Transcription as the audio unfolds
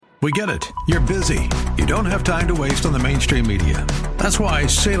We get it. You're busy. You don't have time to waste on the mainstream media. That's why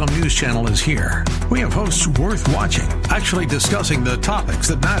Salem News Channel is here. We have hosts worth watching, actually discussing the topics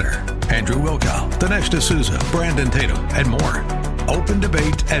that matter. Andrew Wilkow, Dinesh D'Souza, Brandon Tatum, and more. Open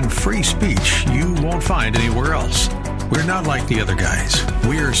debate and free speech you won't find anywhere else. We're not like the other guys.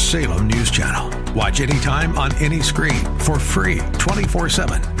 We're Salem News Channel. Watch anytime on any screen for free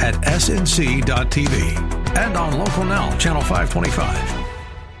 24/7 at snc.tv and on Local Now, Channel 525.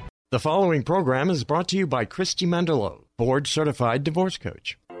 The following program is brought to you by Christy Mendelow, board-certified divorce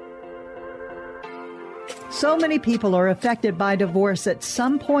coach. So many people are affected by divorce at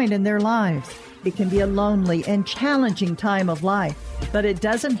some point in their lives. It can be a lonely and challenging time of life, but it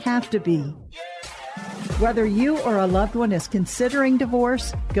doesn't have to be. Whether you or a loved one is considering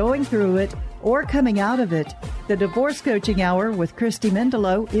divorce, going through it, or coming out of it, the Divorce Coaching Hour with Christy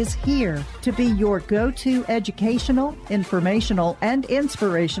Mendelow is here to be your go-to educational, informational, and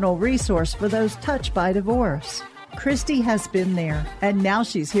inspirational resource for those touched by divorce. Christy has been there, and now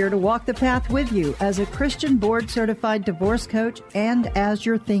she's here to walk the path with you as a Christian board-certified divorce coach and as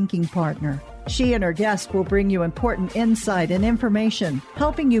your thinking partner. She and her guest will bring you important insight and information,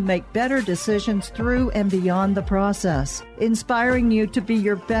 helping you make better decisions through and beyond the process, inspiring you to be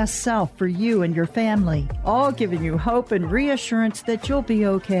your best self for you and your family, all giving you hope and reassurance that you'll be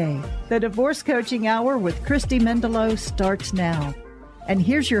okay. The Divorce Coaching Hour with Christy Mendelow starts now. And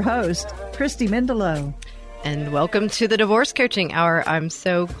here's your host, Christy Mendelow. And welcome to the Divorce Coaching Hour. I'm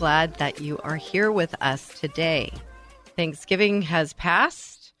so glad that you are here with us today. Thanksgiving has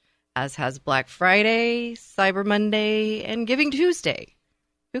passed, as has Black Friday, Cyber Monday, and Giving Tuesday.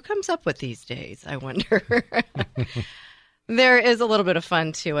 Who comes up with these days, I wonder? There is a little bit of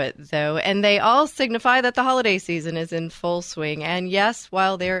fun to it, though, and they all signify that the holiday season is in full swing. And yes,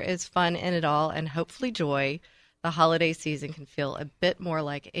 while there is fun in it all and hopefully joy, the holiday season can feel a bit more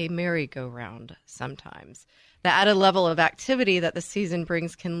like a merry-go-round sometimes. The added level of activity that the season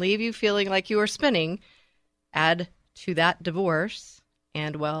brings can leave you feeling like you are spinning. Add to that divorce,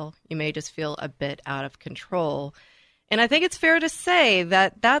 and, well, you may just feel a bit out of control. And I think it's fair to say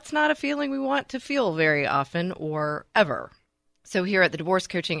that that's not a feeling we want to feel very often or ever. So here at the Divorce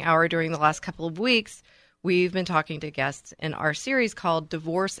Coaching Hour during the last couple of weeks, we've been talking to guests in our series called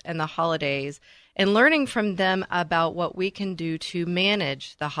Divorce and the Holidays and learning from them about what we can do to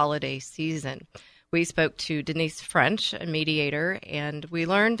manage the holiday season. We spoke to Denise French, a mediator, and we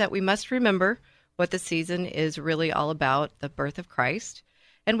learned that we must remember what the season is really all about, the birth of Christ.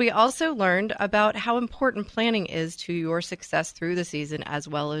 And we also learned about how important planning is to your success through the season as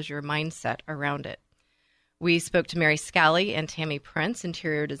well as your mindset around it. We spoke to Mary Scally and Tammy Prince,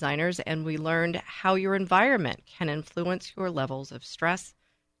 interior designers, and we learned how your environment can influence your levels of stress,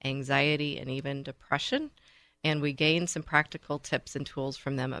 anxiety, and even depression. And we gained some practical tips and tools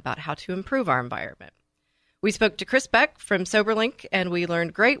from them about how to improve our environment. We spoke to Chris Beck from SoberLink, and we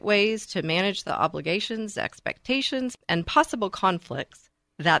learned great ways to manage the obligations, expectations, and possible conflicts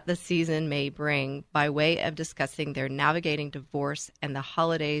that the season may bring by way of discussing their Navigating Divorce and the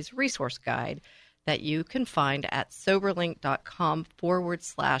Holidays resource guide that you can find at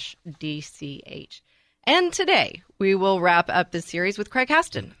soberlink.com/DCH. And today, we will wrap up the series with Craig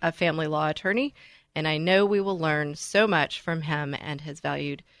Haston, a family law attorney, and I know we will learn so much from him and his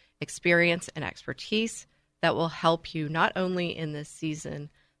valued experience and expertise that will help you not only in this season,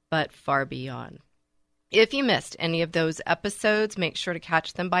 but far beyond. If you missed any of those episodes, make sure to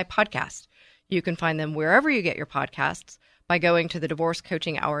catch them by podcast. You can find them wherever you get your podcasts by going to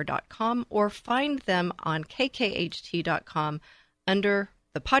thedivorcecoachinghour.com or find them on kkht.com under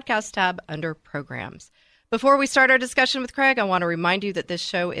the podcast tab under programs. Before we start our discussion with Craig, I want to remind you that this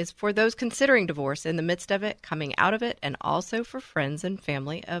show is for those considering divorce, in the midst of it, coming out of it, and also for friends and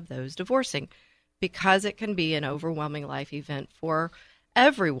family of those divorcing, because it can be an overwhelming life event for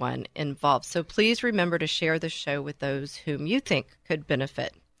everyone involved. So please remember to share the show with those whom you think could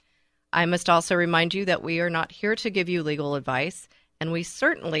benefit. I must also remind you that we are not here to give you legal advice, and we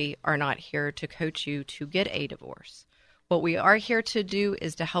certainly are not here to coach you to get a divorce. What we are here to do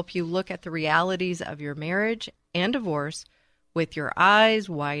is to help you look at the realities of your marriage and divorce with your eyes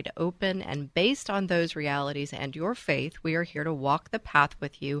wide open, and based on those realities and your faith, we are here to walk the path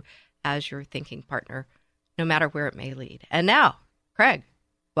with you as your thinking partner, no matter where it may lead. And now, Craig,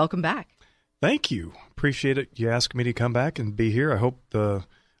 welcome back. Thank you. Appreciate it. You asked me to come back and be here. I hope the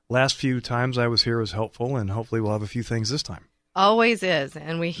last few times I was here was helpful, and hopefully we'll have a few things this time. Always is.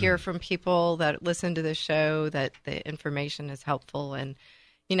 And we hear from people that listen to the show that the information is helpful. And,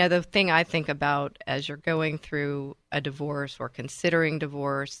 you know, the thing I think about as you're going through a divorce or considering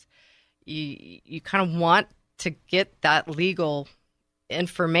divorce, you kind of want to get that legal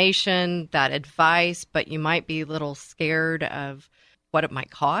information, that advice, but you might be a little scared of what it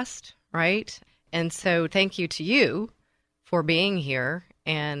might cost, right? And so thank you to you for being here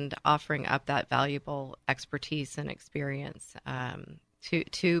and offering up that valuable expertise and experience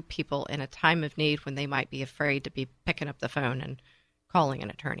to people in a time of need when they might be afraid to be picking up the phone and calling an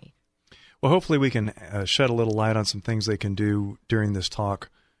attorney. Well, hopefully we can shed a little light on some things they can do during this talk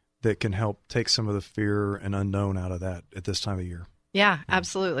that can help take some of the fear and unknown out of that at this time of year. Yeah,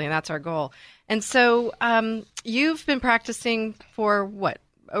 absolutely. And that's our goal. And so you've been practicing for what,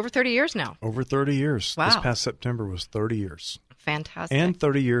 over 30 years now? Over 30 years. Wow. This past September was 30 years. Fantastic. And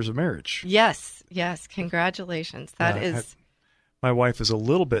 30 years of marriage. Yes. Congratulations. That is... My wife is a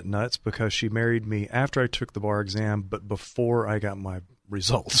little bit nuts because she married me after I took the bar exam, but before I got my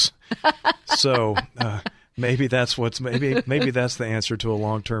results. So maybe that's maybe that's the answer to a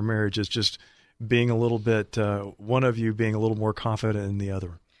long-term marriage, is just being a little bit, one of you being a little more confident than the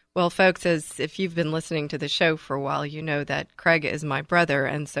other. Well, folks, as if you've been listening to the show for a while, you know that Craig is my brother,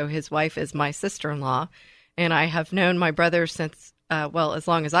 and so his wife is my sister-in-law. And I have known my brother since, as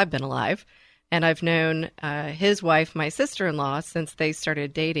long as I've been alive. And I've known his wife, my sister-in-law, since they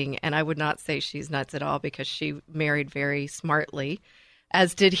started dating. And I would not say she's nuts at all, because she married very smartly,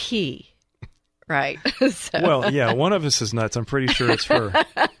 as did he. Right. So. Well, yeah, one of us is nuts. I'm pretty sure it's her,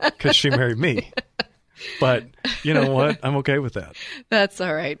 because she married me. But you know what? I'm okay with that. That's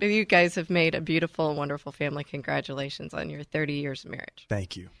all right. You guys have made a beautiful and wonderful family. Congratulations on your 30 years of marriage.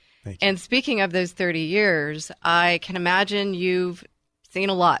 Thank you. And speaking of those 30 years, I can imagine you've seen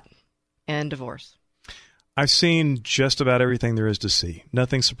a lot in divorce. I've seen just about everything there is to see.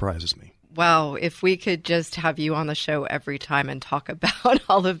 Nothing surprises me. Wow. If we could just have you on the show every time and talk about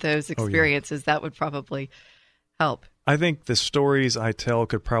all of those experiences, that would probably help. I think the stories I tell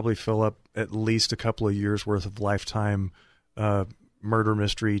could probably fill up at least a couple of years worth of Lifetime murder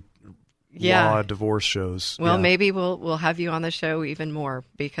mystery law divorce shows. Well, maybe we'll have you on the show even more,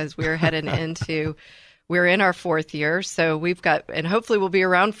 because we're heading into we're in our 4th year, so we've got, and hopefully we'll be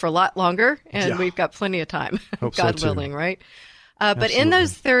around for a lot longer, and we've got plenty of time, God willing, right? But in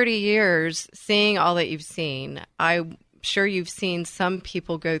those 30 years, seeing all that you've seen, I'm sure you've seen some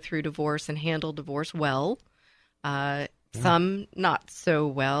people go through divorce and handle divorce well, some not so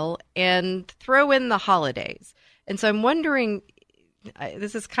well, and throw in the holidays. And so I'm wondering,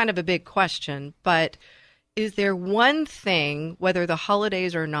 this is kind of a big question, but is there one thing, whether the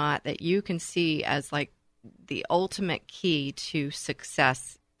holidays or not, that you can see as like the ultimate key to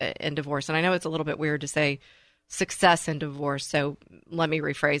success in divorce? And I know it's a little bit weird to say success in divorce, so let me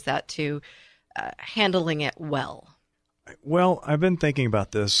rephrase that to handling it well. Well, I've been thinking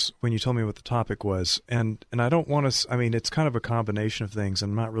about this when you told me what the topic was, and I don't want to, I mean, it's kind of a combination of things.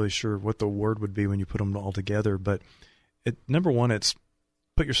 I'm not really sure what the word would be when you put them all together, but number one, it's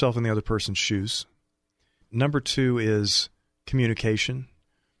put yourself in the other person's shoes. Number 2 is communication.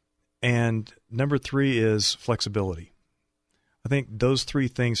 And number 3 is flexibility. I think those 3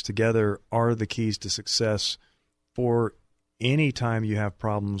 things together are the keys to success for any time you have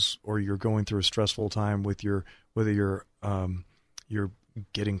problems or you're going through a stressful time with whether you're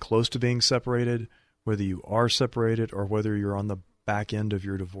getting close to being separated, whether you are separated, or whether you're on the back end of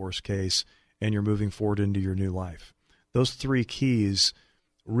your divorce case and you're moving forward into your new life. Those 3 keys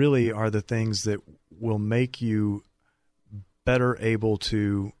really are the things that will make you better able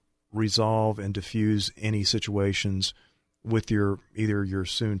to resolve and diffuse any situations with either your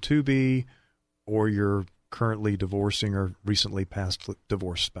soon-to-be or your currently divorcing or recently passed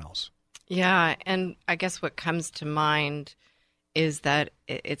divorced spouse. Yeah, and I guess what comes to mind is that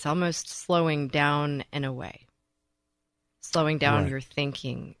it's almost slowing down in a way, slowing down your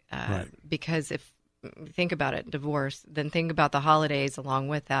thinking. Because if you think about it, divorce, then think about the holidays along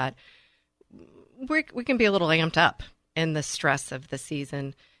with that. We can be a little amped up in the stress of the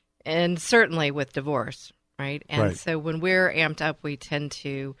season, and certainly with divorce, right? And so when we're amped up, we tend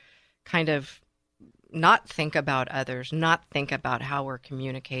to kind of not think about others, not think about how we're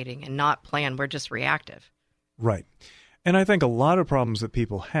communicating, and not plan. We're just reactive. Right. And I think a lot of problems that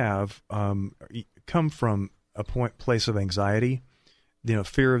people have come from a place of anxiety,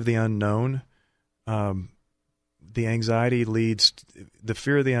 fear of the unknown. The anxiety the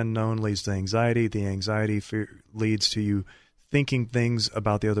fear of the unknown leads to anxiety. The anxiety leads to you thinking things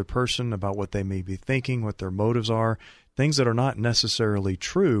about the other person, about what they may be thinking, what their motives are, things that are not necessarily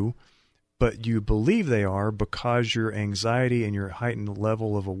true, but you believe they are because your anxiety and your heightened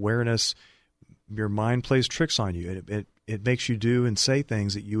level of awareness, your mind plays tricks on you. It makes you do and say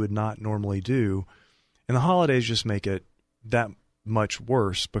things that you would not normally do. And the holidays just make it that much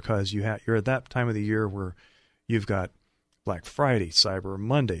worse because you're at that time of the year where you've got Black Friday, Cyber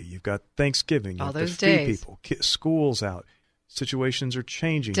Monday. You've got Thanksgiving. You all have those to feed days. people. School's out. Situations are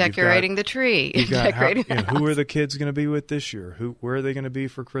changing. Decorating the tree. You've got Decorating the who are house. the kids going to be with this year? Where are they going to be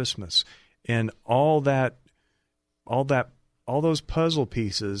for Christmas? And all those puzzle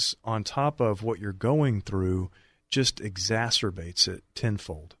pieces on top of what you're going through just exacerbates it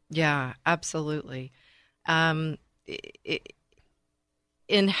tenfold. Yeah, absolutely. In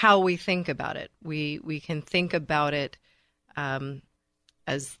how we think about it, we can think about it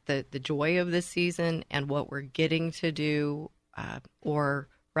as the joy of this season and what we're getting to do, or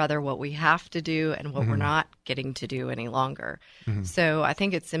rather what we have to do and what we're not getting to do any longer. So I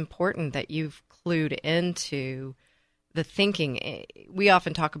think it's important that you've clued into the thinking. We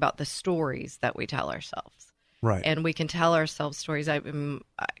often talk about the stories that we tell ourselves. Right. And we can tell ourselves stories. What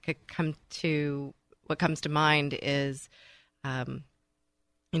comes to mind is,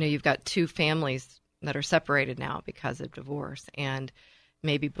 you've got two families that are separated now because of divorce. And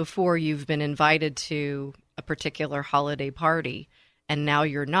maybe before you've been invited to a particular holiday party and now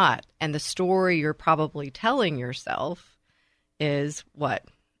you're not. And the story you're probably telling yourself is what?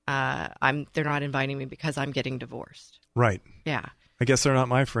 They're not inviting me because I'm getting divorced. Right. Yeah. I guess they're not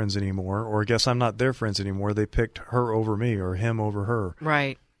my friends anymore, or I guess I'm not their friends anymore. They picked her over me or him over her.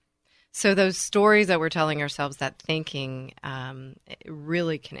 Right. So those stories that we're telling ourselves, that thinking, it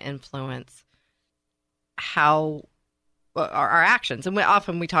really can influence how our actions. And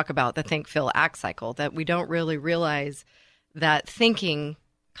often we talk about the think, feel, act cycle, that we don't really realize that thinking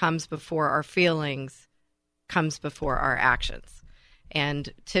comes before our feelings, comes before our actions.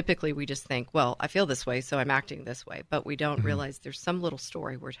 And typically we just think, well, I feel this way, so I'm acting this way. But we don't realize there's some little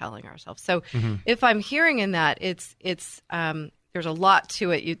story we're telling ourselves. So if I'm hearing in that, it's there's a lot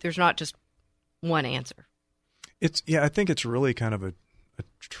to it. There's not just one answer. I think it's really kind of a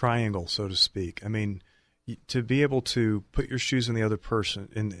triangle, so to speak. I mean, to be able to put your shoes in the other person,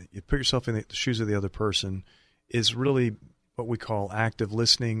 and you put yourself in the shoes of the other person, is really what we call active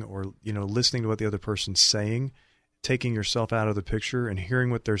listening, or listening to what the other person's saying, taking yourself out of the picture and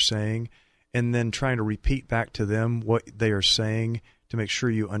hearing what they're saying, and then trying to repeat back to them what they are saying to make sure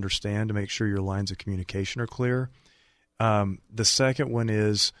you understand, to make sure your lines of communication are clear. The second one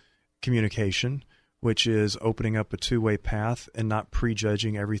is communication, which is opening up a two-way path and not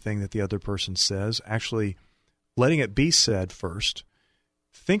prejudging everything that the other person says, actually letting it be said first.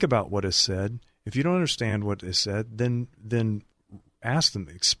 Think about what is said. If you don't understand what is said, then ask them,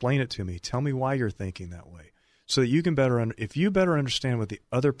 explain it to me, tell me why you're thinking that way, so that you can if you better understand what the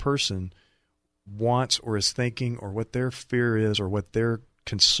other person wants or is thinking, or what their fear is, or what their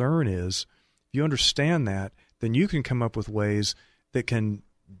concern is. If you understand that, then you can come up with ways that can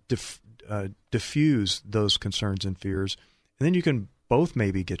diffuse those concerns and fears, and then you can both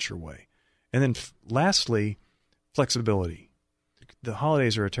maybe get your way. And then lastly, flexibility. The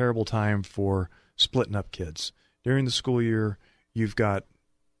holidays are a terrible time for splitting up kids. During the school year, you've got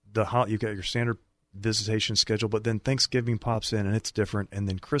your standard visitation schedule, but then Thanksgiving pops in and it's different, and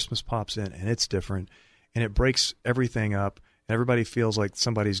then Christmas pops in and it's different, and it breaks everything up. Everybody feels like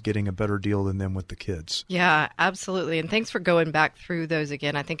somebody's getting a better deal than them with the kids. Yeah, absolutely. And thanks for going back through those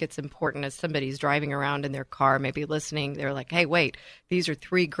again. I think it's important as somebody's driving around in their car, maybe listening, they're like, hey, wait, these are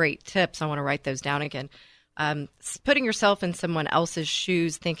 3 great tips. I want to write those down again. Putting yourself in someone else's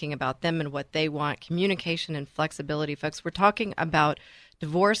shoes, thinking about them and what they want, communication and flexibility, folks. We're talking about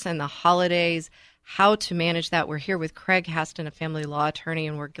divorce and the holidays, how to manage that. We're here with Craig Haston, a family law attorney,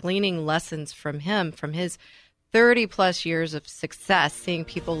 and we're gleaning lessons from him, from his 30-plus years of success, seeing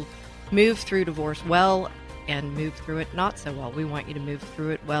people move through divorce well and move through it not so well. We want you to move through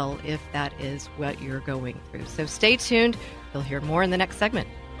it well if that is what you're going through. So stay tuned. You'll hear more in the next segment.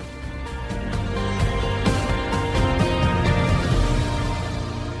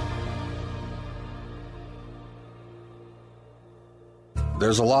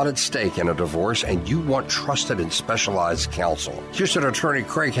 There's a lot at stake in a divorce, and you want trusted and specialized counsel. Houston attorney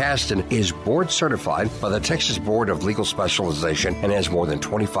Craig Haston is board certified by the Texas Board of Legal Specialization and has more than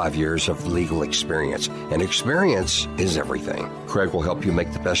 25 years of legal experience. And experience is everything. Craig will help you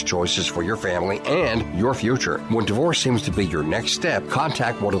make the best choices for your family and your future. When divorce seems to be your next step,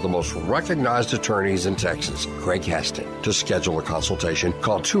 contact one of the most recognized attorneys in Texas, Craig Haston. To schedule a consultation,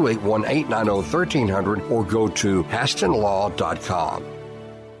 call 281-890-1300 or go to HastonLaw.com.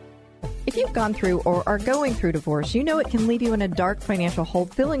 If you've gone through or are going through divorce, you know it can leave you in a dark financial hole,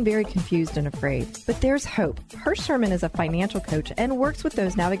 feeling very confused and afraid. But there's hope. Hirsch Sherman is a financial coach and works with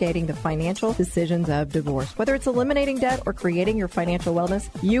those navigating the financial decisions of divorce. Whether it's eliminating debt or creating your financial wellness,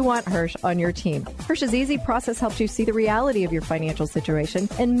 you want Hirsch on your team. Hirsch's easy process helps you see the reality of your financial situation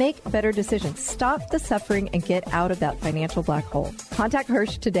and make better decisions. Stop the suffering and get out of that financial black hole. Contact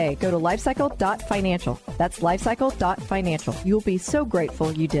Hirsch today. Go to lifecycle.financial. That's lifecycle.financial. You'll be so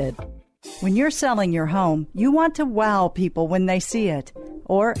grateful you did. When you're selling your home, you want to wow people when they see it.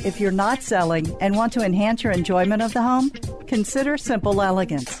 Or if you're not selling and want to enhance your enjoyment of the home, consider Simple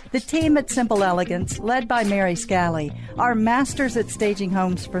Elegance. The team at Simple Elegance, led by Mary Scally, are masters at staging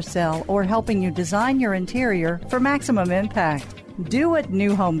homes for sale or helping you design your interior for maximum impact. Do what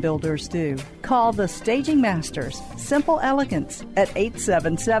new home builders do. Call the Staging Masters, Simple Elegance, at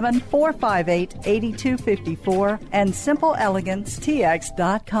 877-458-8254 and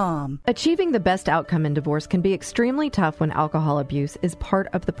simpleelegancetx.com. Achieving the best outcome in divorce can be extremely tough when alcohol abuse is part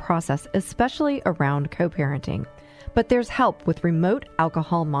of the process, especially around co-parenting. But there's help with remote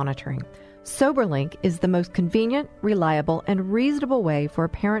alcohol monitoring. SoberLink is the most convenient, reliable, and reasonable way for a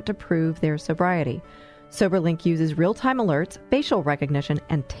parent to prove their sobriety. SoberLink uses real-time alerts, facial recognition,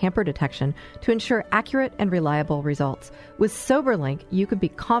 and tamper detection to ensure accurate and reliable results. With SoberLink, you can be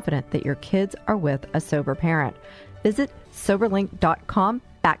confident that your kids are with a sober parent. Visit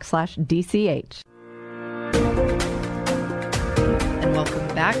soberlink.com/DCH. And welcome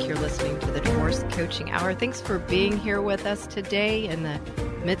back. You're listening to the Divorce Coaching Hour. Thanks for being here with us today in the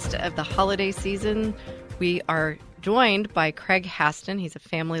midst of the holiday season. We are joined by Craig Haston. He's a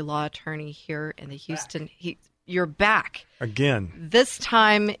family law attorney here in the Houston. You're back again. This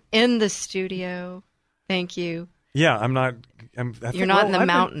time in the studio. Thank you. Yeah, I'm not. You're not in the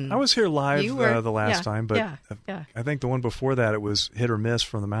mountain. I was here live the last time, but I think the one before that it was hit or miss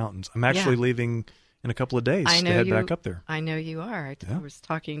from the mountains. I'm actually leaving in a couple of days to head back up there. I know you are. I was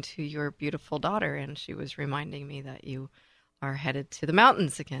talking to your beautiful daughter, and she was reminding me that you are headed to the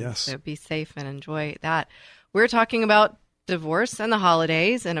mountains again. Yes. So be safe and enjoy that. We're talking about divorce and the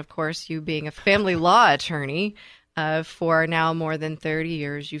holidays, and of course, you being a family law attorney for now more than 30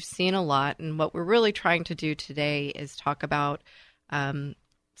 years, you've seen a lot. And what we're really trying to do today is talk about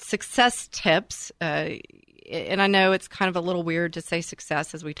success tips. And I know it's kind of a little weird to say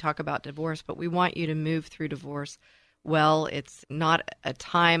success as we talk about divorce, but we want you to move through divorce well. It's not a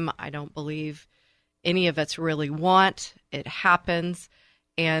time I don't believe any of us really want. It happens.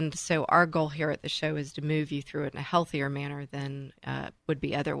 And so our goal here at the show is to move you through it in a healthier manner than would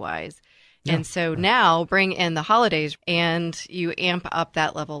be otherwise. Yeah. And so now bring in the holidays and you amp up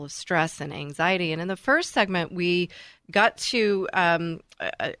that level of stress and anxiety. And in the first segment, we got to, I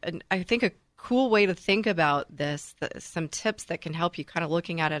think, a cool way to think about this, some tips that can help you kind of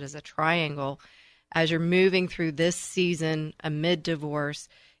looking at it as a triangle as you're moving through this season amid divorce,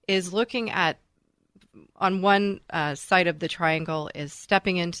 is looking at on one side of the triangle is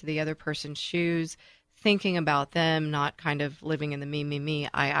stepping into the other person's shoes, thinking about them, not kind of living in the me,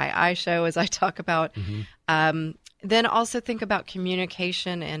 I show as I talk about. Mm-hmm. Then also think about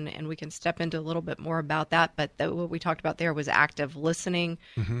communication, and we can step into a little bit more about that. But what we talked about there was active listening,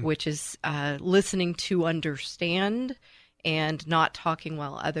 mm-hmm. which is listening to understand and not talking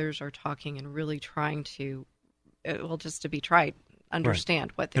while others are talking and really trying to, just to be trite.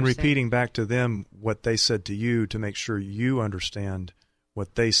 Understand what they're and repeating saying. Back to them what they said to you to make sure you understand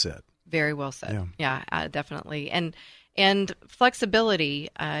what they said. Very well said. Yeah, definitely. And flexibility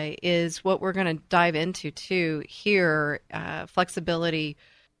is what we're going to dive into too here. Flexibility,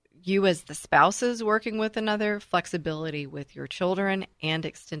 you as the spouses working with another, flexibility with your children and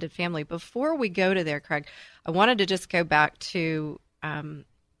extended family. Before we go to there, Craig, I wanted to just go back to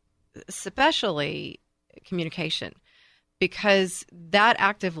especially communication. Because that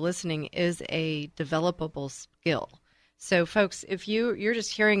active listening is a developable skill. So, folks, if you're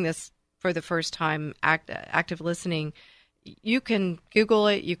just hearing this for the first time, active listening, you can Google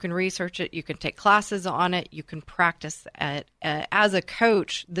it, you can research it, you can take classes on it, you can practice it. As a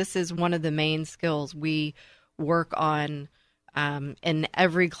coach, this is one of the main skills we work on in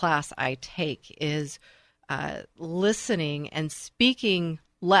every class I take is listening and speaking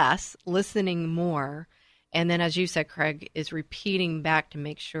less, listening more. And then, as you said, Craig, is repeating back to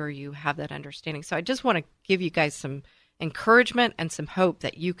make sure you have that understanding. So I just want to give you guys some encouragement and some hope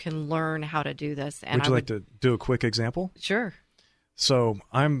that you can learn how to do this. And would you like to do a quick example? Sure. So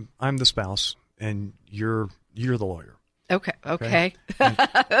I'm the spouse, and you're the lawyer. Okay.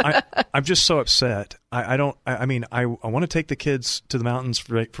 I'm just so upset. I want to take the kids to the mountains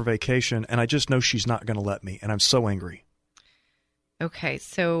for vacation, and I just know she's not going to let me, and I'm so angry. Okay,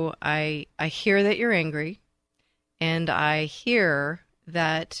 so I hear that you're angry, and I hear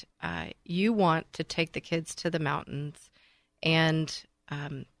that you want to take the kids to the mountains, and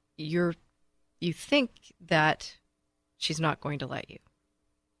you think that she's not going to let you.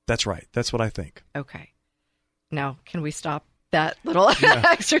 That's right. That's what I think. Okay. Now, can we stop that little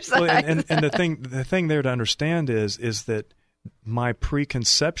exercise? Well, and the thing there to understand is that my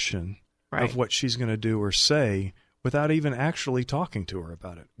preconception of what she's going to do or say, without even actually talking to her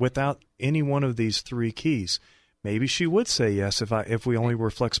about it, without any one of these three keys. Maybe she would say yes if we only were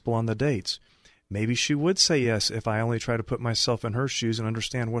flexible on the dates. Maybe she would say yes if I only try to put myself in her shoes and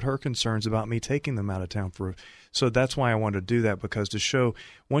understand what her concerns about me taking them out of town for. So that's why I wanted to do that, because to show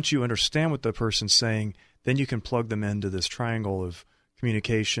once you understand what the person's saying, then you can plug them into this triangle of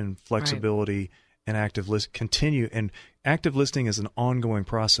communication, flexibility, and active list. Continue. And active listening is an ongoing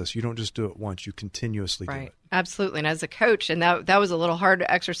process. You don't just do it once. You continuously do it. Absolutely. And as a coach, and that was a little hard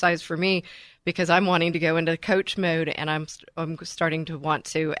exercise for me, because I'm wanting to go into coach mode, and I'm starting to want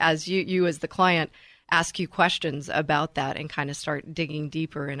to, as you as the client, ask you questions about that and kind of start digging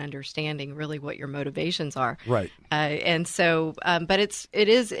deeper and understanding really what your motivations are. Right. And so, but it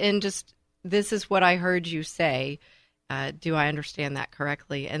is in just, this is what I heard you say. Do I understand that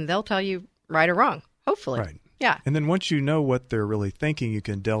correctly? And they'll tell you right or wrong, hopefully. Right. Yeah. And then once you know what they're really thinking, you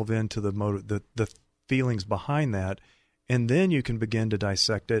can delve into the feelings behind that, and then you can begin to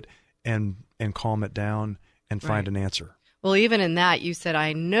dissect it and calm it down and find an answer. Well, even in that, you said,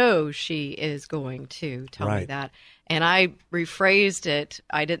 I know she is going to tell me that. And I rephrased it.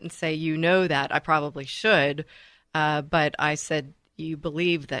 I didn't say, you know that. I probably should. But I said, you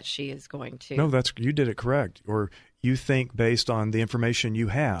believe that she is going to. No, you did it correct. Or you think based on the information you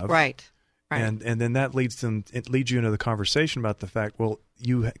have. Right. And then that leads you into the conversation about the fact, well,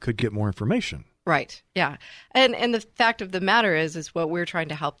 you could get more information. Right. Yeah. And the fact of the matter is what we're trying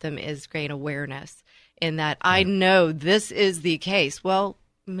to help them is gain awareness in that I know this is the case. Well,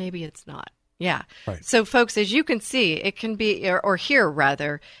 maybe it's not. Yeah. Right. So folks, as you can see, it can be, or hear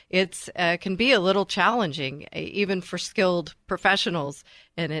rather, it's can be a little challenging even for skilled professionals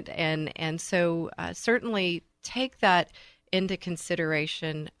in it. And so certainly take that into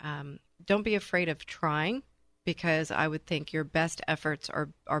consideration. Don't be afraid of trying, because I would think your best efforts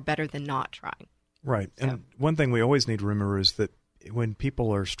are better than not trying. Right. So. And one thing we always need to remember is that when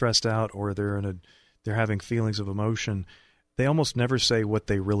people are stressed out or they're having feelings of emotion, they almost never say what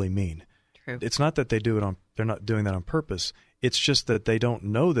they really mean. True. It's not that they're not doing that on purpose. It's just that they don't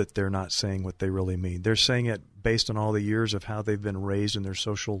know that they're not saying what they really mean. They're saying it based on all the years of how they've been raised and their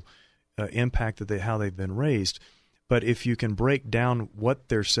social impact how they've been raised. But if you can break down what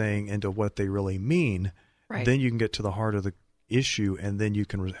they're saying into what they really mean, then you can get to the heart of the issue, and then you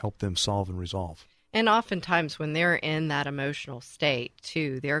can help them solve and resolve. And oftentimes when they're in that emotional state,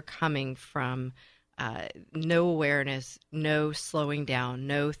 too, they're coming from no awareness, no slowing down,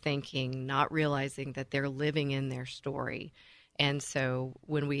 no thinking, not realizing that they're living in their story. And so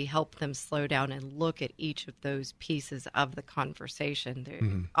when we help them slow down and look at each of those pieces of the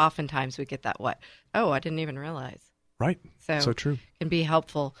conversation, oftentimes we get that, I didn't even realize. Right. So true. Can be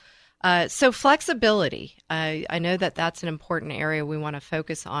helpful. So flexibility, I know that that's an important area we want to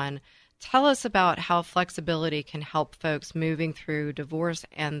focus on. Tell us about how flexibility can help folks moving through divorce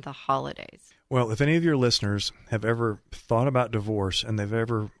and the holidays. Well, if any of your listeners have ever thought about divorce and they've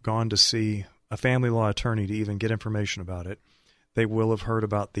ever gone to see a family law attorney to even get information about it, they will have heard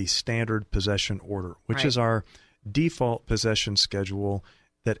about the standard possession order, which is our default possession schedule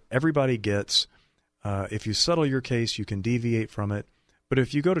that everybody gets. If you settle your case, you can deviate from it. But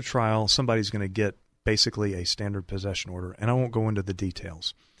if you go to trial, somebody's going to get basically a standard possession order, and I won't go into the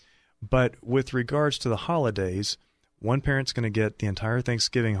details. But with regards to the holidays, one parent's going to get the entire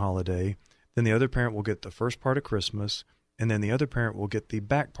Thanksgiving holiday, then the other parent will get the first part of Christmas, and then the other parent will get the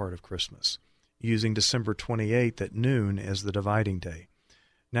back part of Christmas, using December 28th at noon as the dividing day.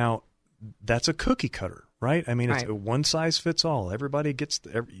 Now, that's a cookie cutter, right? I mean, it's a one size fits all. Everybody gets,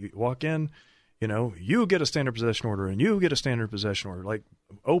 you walk in, you get a standard possession order and you get a standard possession order, like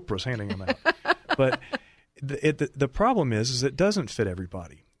Oprah's handing them out. But the problem is it doesn't fit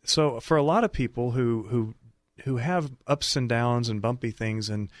everybody. So for a lot of people who have ups and downs and bumpy things,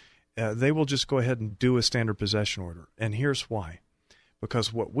 and they will just go ahead and do a standard possession order. And here's why.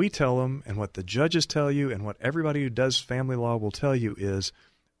 Because what we tell them and what the judges tell you and what everybody who does family law will tell you is,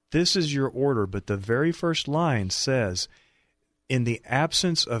 this is your order, but the very first line says, in the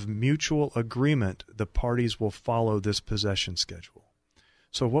absence of mutual agreement, the parties will follow this possession schedule.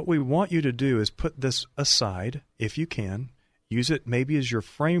 So what we want you to do is put this aside, if you can, use it maybe as your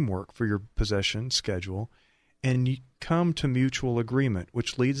framework for your possession schedule, and you come to mutual agreement,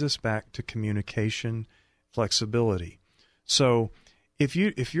 which leads us back to communication, flexibility. So if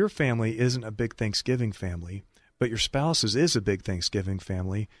your family isn't a big Thanksgiving family, but your spouse's is a big Thanksgiving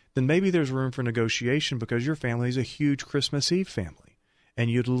family, then maybe there's room for negotiation because your family is a huge Christmas Eve family.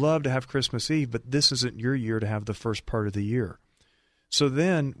 And you'd love to have Christmas Eve, but this isn't your year to have the first part of the year. So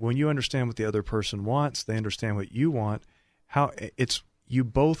then when you understand what the other person wants, they understand what you want, you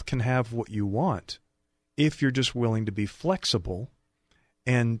both can have what you want if you're just willing to be flexible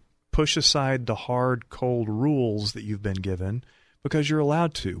and push aside the hard, cold rules that you've been given because you're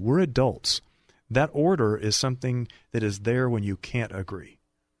allowed to. We're adults. That order is something that is there when you can't agree,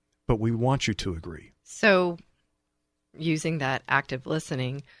 but we want you to agree. So using that active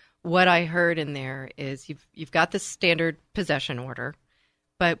listening, what I heard in there is you've got the standard possession order,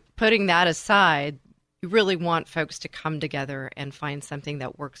 but putting that aside, you really want folks to come together and find something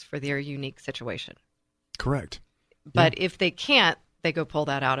that works for their unique situation. Correct. But if they can't, they go pull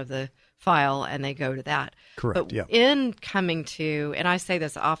that out of the file and they go to that. Correct. But in coming to, and I say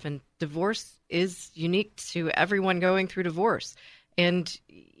this often, divorce is unique to everyone going through divorce. And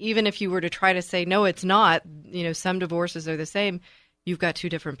even if you were to try to say, no, it's not, some divorces are the same, you've got two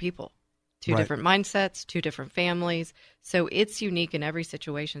different people, two different mindsets, two different families. So it's unique in every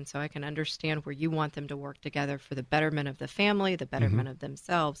situation. So I can understand where you want them to work together for the betterment of the family, the betterment of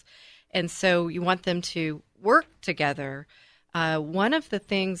themselves. And so you want them to work together. One of the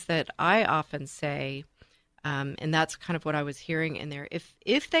things that I often say, and that's kind of what I was hearing in there,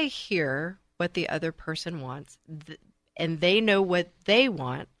 if they hear what the other person wants and they know what they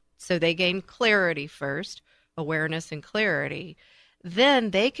want, so they gain clarity first, awareness and clarity,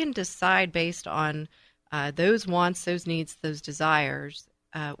 then they can decide based on those wants, those needs, those desires,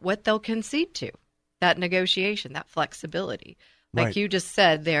 what they'll concede to, that negotiation, that flexibility. Like you just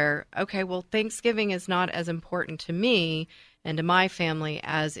said there, okay, well, Thanksgiving is not as important to me and to my family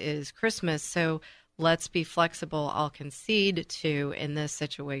as is Christmas, so let's be flexible. I'll concede to in this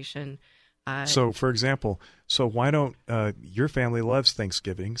situation. So, for example, why don't your family loves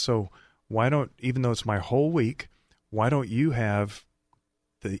Thanksgiving, so why don't, even though it's my whole week, why don't you have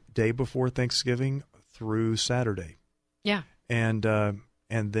the day before Thanksgiving through Saturday? Yeah. And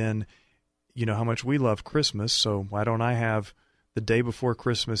then, how much we love Christmas, so why don't I have the day before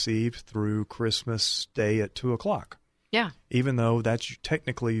Christmas Eve through Christmas Day at 2:00? Yeah. Even though that's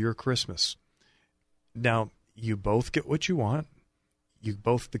technically your Christmas. Now, you both get what you want.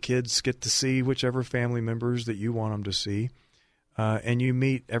 The kids get to see whichever family members that you want them to see. And you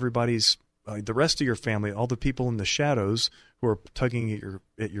meet everybody's, the rest of your family, all the people in the shadows who are tugging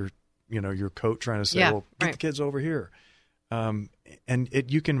at your coat trying to say, well, get the kids over here. And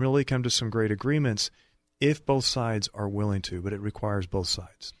you can really come to some great agreements if both sides are willing to, but it requires both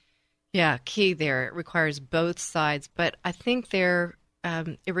sides. Yeah, key there. It requires both sides, but I think it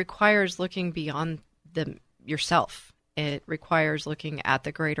requires looking beyond yourself. It requires looking at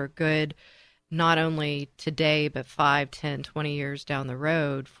the greater good, not only today, but 5, 10, 20 years down the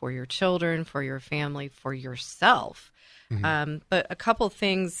road for your children, for your family, for yourself. Mm-hmm. But a couple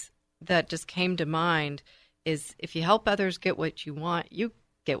things that just came to mind is if you help others get what you want, you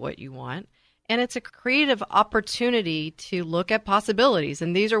get what you want. And it's a creative opportunity to look at possibilities.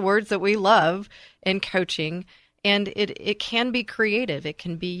 And these are words that we love in coaching. And it can be creative. It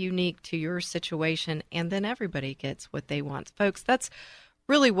can be unique to your situation. And then everybody gets what they want. Folks, that's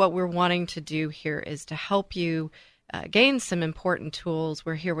really what we're wanting to do here, is to help you gain some important tools.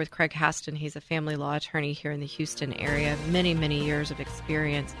 We're here with Craig Haston. He's a family law attorney here in the Houston area, many, many years of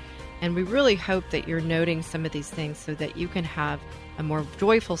experience. And we really hope that you're noting some of these things so that you can have a more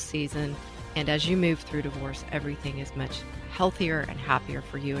joyful season. And as you move through divorce, everything is much healthier and happier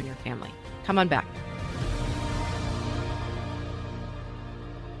for you and your family. Come on back.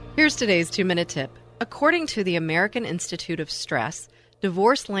 Here's today's 2-minute tip. According to the American Institute of Stress,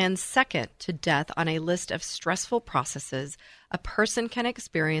 divorce lands second to death on a list of stressful processes a person can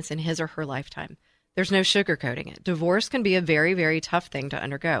experience in his or her lifetime. There's no sugarcoating it. Divorce can be a very, very tough thing to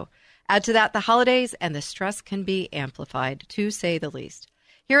undergo. Add to that the holidays, and the stress can be amplified, to say the least.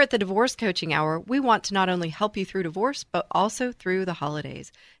 Here at the Divorce Coaching Hour, we want to not only help you through divorce, but also through the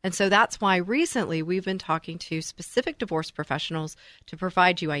holidays. And so that's why recently we've been talking to specific divorce professionals to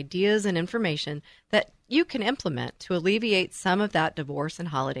provide you ideas and information that you can implement to alleviate some of that divorce and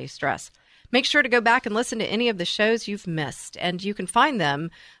holiday stress. Make sure to go back and listen to any of the shows you've missed, and you can find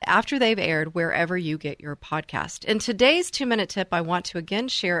them after they've aired wherever you get your podcast. In today's 2-minute tip, I want to again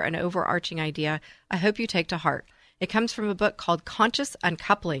share an overarching idea I hope you take to heart. It comes from a book called Conscious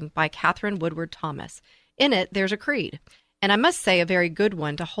Uncoupling by Catherine Woodward Thomas. In it, there's a creed. And I must say, a very good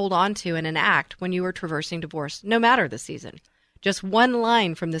one to hold on to and enact when you are traversing divorce, no matter the season. Just one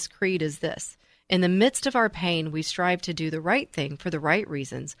line from this creed is this: in the midst of our pain, we strive to do the right thing for the right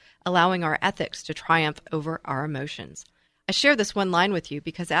reasons, allowing our ethics to triumph over our emotions. I share this one line with you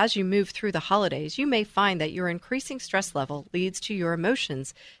because as you move through the holidays, you may find that your increasing stress level leads to your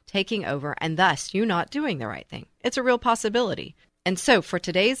emotions taking over and thus you not doing the right thing. It's a real possibility. And so for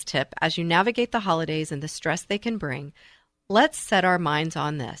today's tip, as you navigate the holidays and the stress they can bring, let's set our minds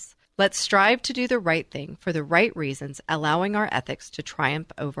on this. Let's strive to do the right thing for the right reasons, allowing our ethics to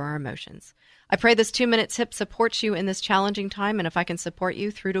triumph over our emotions. I pray this 2-minute tip supports you in this challenging time, and if I can support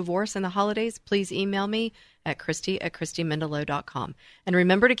you through divorce and the holidays, please email me at Christy@ChristyMendelow.com. And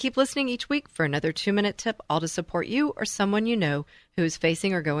remember to keep listening each week for another 2-minute tip, all to support you or someone you know who is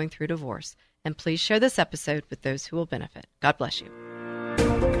facing or going through divorce. And please share this episode with those who will benefit. God bless you.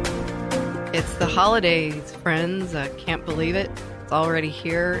 It's the holidays, friends. I can't believe it. It's already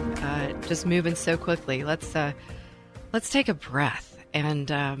here, just moving so quickly. Let's take a breath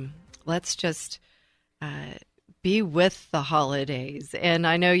and let's just be with the holidays. And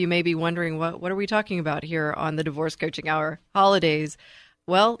I know you may be wondering, what are we talking about here on the Divorce Coaching Hour? Holidays.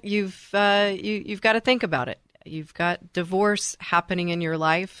 Well, you've got to think about it. You've got divorce happening in your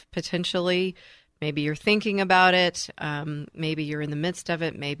life, potentially. Maybe you're thinking about it. Maybe you're in the midst of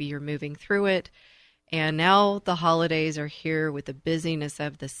it. Maybe you're moving through it. And now the holidays are here with the busyness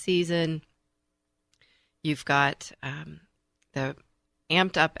of the season. You've got the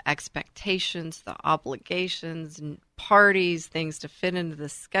amped up expectations, the obligations, and parties, things to fit into the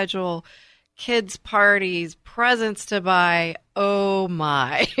schedule, kids' parties, presents to buy. Oh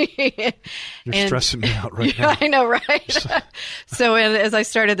my. You're stressing me out right now. I know, right? So as I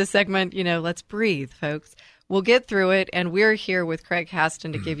started the segment, let's breathe, folks. We'll get through it, and we're here with Craig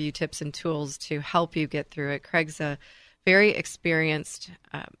Haston to give you tips and tools to help you get through it. Craig's a very experienced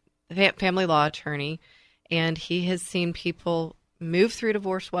family law attorney, and he has seen people move through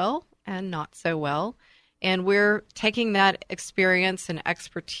divorce well and not so well. And we're taking that experience and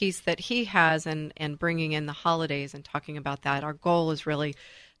expertise that he has and bringing in the holidays and talking about that. Our goal is really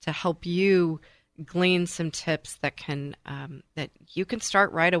to help you glean some tips that can that you can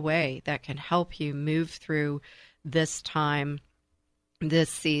start right away, that can help you move through this time, this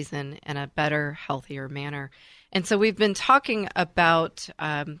season in a better, healthier manner. And so we've been talking about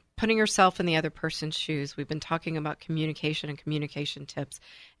putting yourself in the other person's shoes. We've been talking about communication and communication tips.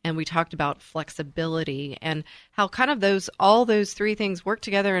 And we talked about flexibility and how kind of all those three things work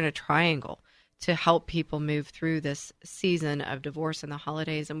together in a triangle to help people move through this season of divorce and the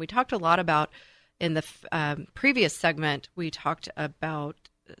holidays. And we talked a lot about, in the previous segment, we talked about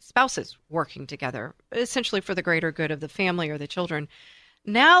spouses working together, essentially for the greater good of the family or the children.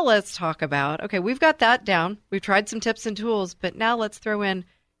 Now let's talk about, okay, we've got that down. We've tried some tips and tools, but now let's throw in,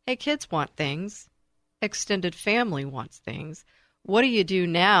 hey, kids want things. Extended family wants things. What do you do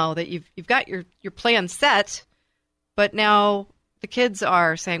now that you've got your plan set, but now the kids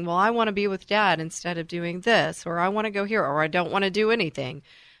are saying, well, I want to be with dad instead of doing this, or I want to go here, or I don't want to do anything.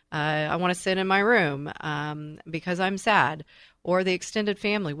 I want to sit in my room because I'm sad. Or the extended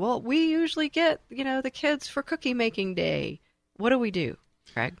family. Well, we usually get, the kids for cookie making day. What do we do,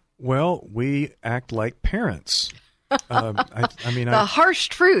 Craig? Well, we act like parents. The harsh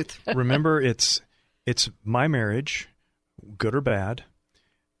truth. Remember, it's my marriage, good or bad.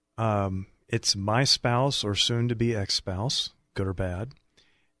 It's my spouse or soon-to-be ex-spouse, good or bad.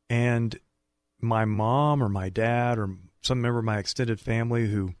 And my mom or my dad or some member of my extended family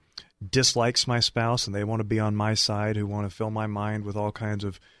who dislikes my spouse and they want to be on my side, who want to fill my mind with all kinds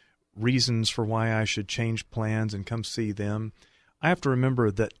of reasons for why I should change plans and come see them. I have to remember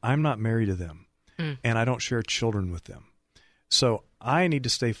that I'm not married to them and I don't share children with them. So I need to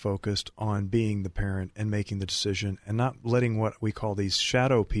stay focused on being the parent and making the decision and not letting what we call these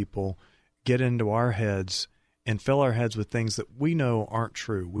shadow people get into our heads and fill our heads with things that we know aren't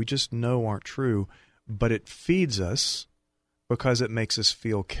true. We just know aren't true, but it feeds us because it makes us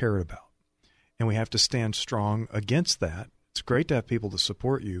feel cared about. And we have to stand strong against that. It's great to have people to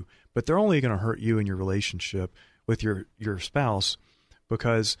support you, but they're only going to hurt you in your relationship with your spouse,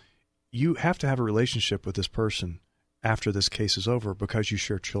 because you have to have a relationship with this person after this case is over because you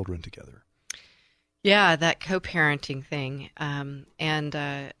share children together. Yeah, that co-parenting thing. I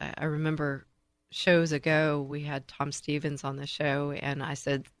remember shows ago, we had Tom Stevens on the show, and I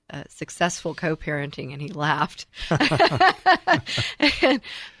said, successful co-parenting, and he laughed.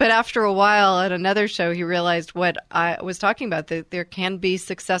 But after a while at another show, he realized what I was talking about, that there can be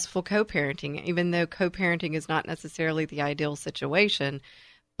successful co-parenting, even though co-parenting is not necessarily the ideal situation,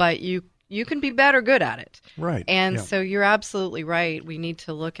 but you you can be bad or good at it. Right. And yeah. so you're absolutely right. We need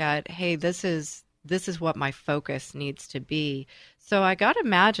to look at, hey, this is what my focus needs to be. So I got to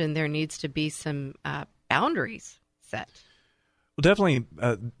imagine there needs to be some boundaries set. Well, definitely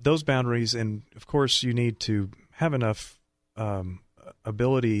those boundaries, and of course you need to have enough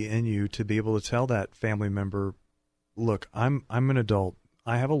ability in you to be able to tell that family member, look, I'm an adult.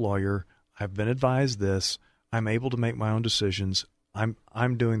 I have a lawyer. I've been advised this. I'm able to make my own decisions.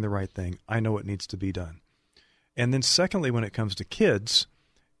 I'm doing the right thing. I know what needs to be done. And then secondly, when it comes to kids,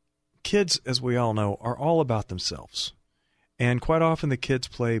 as we all know, are all about themselves. And quite often the kids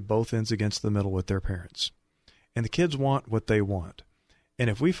play both ends against the middle with their parents. And the kids want what they want. And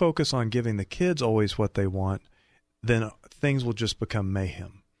if we focus on giving the kids always what they want, then things will just become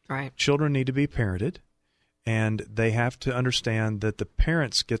mayhem. Right. Children need to be parented, and they have to understand that the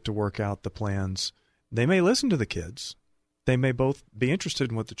parents get to work out the plans. They may listen to the kids. They may both be interested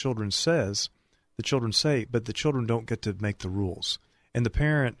in what the children say, but the children don't get to make the rules. And the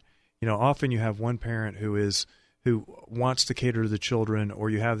parent, often you have one parent who wants to cater to the children, or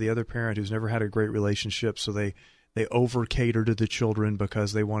you have the other parent who's never had a great relationship, so they over cater to the children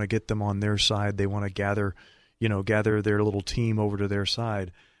because they want to get them on their side. They want to gather their little team over to their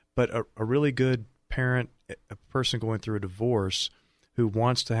side. But a really good parent, a person going through a divorce who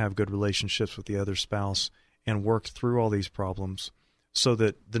wants to have good relationships with the other spouse and work through all these problems so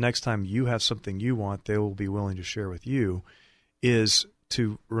that the next time you have something you want, they will be willing to share with you, is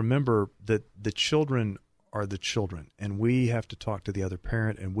to remember that the children are the children, and we have to talk to the other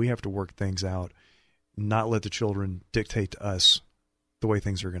parent, and we have to work things out, not let the children dictate to us the way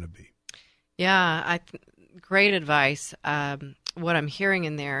things are going to be. Yeah, great advice. What I'm hearing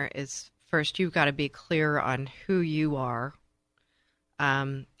in there is, first, you've got to be clear on who you are.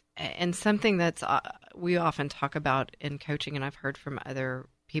 And something that's we often talk about in coaching, and I've heard from other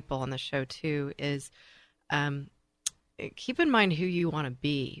people on the show too, is keep in mind who you want to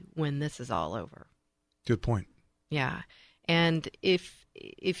be when this is all over. Good point. Yeah. And if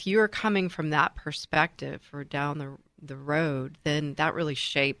you're coming from that perspective or down the road, then that really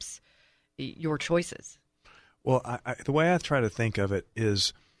shapes your choices. Well, the way I try to think of it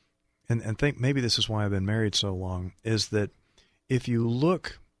is, and think maybe this is why I've been married so long, is that if you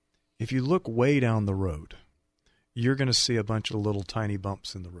look way down the road, you're going to see a bunch of little tiny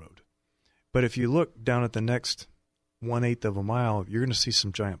bumps in the road. But if you look down at the next 1/8 of a mile, you're going to see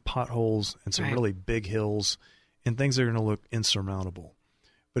some giant potholes and some really big hills and things that are going to look insurmountable.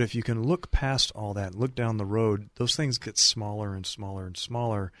 But if you can look past all that, look down the road, those things get smaller and smaller and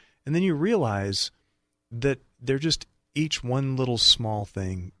smaller. And then you realize that they're just each one little small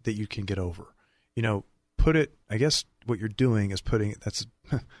thing that you can get over. I guess what you're doing is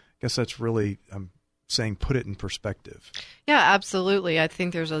that's really saying put it in perspective. Yeah, absolutely. I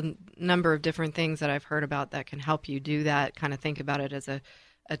think there's a number of different things that I've heard about that can help you do that, kind of think about it as a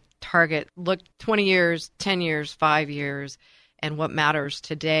target. Look 20 years, 10 years, 5 years, and what matters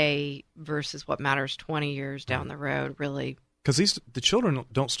today versus what matters 20 years down the road, really. Because the children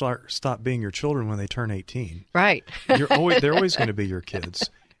don't stop being your children when they turn 18. Right. They're always going to be your kids.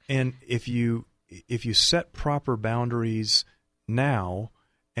 And if you set proper boundaries now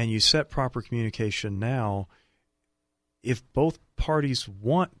and you set proper communication now, if both parties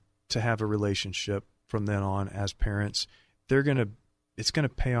want to have a relationship from then on as parents, it's going to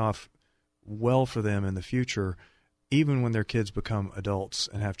pay off well for them in the future, even when their kids become adults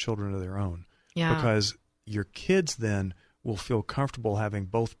and have children of their own. Yeah. Because your kids then will feel comfortable having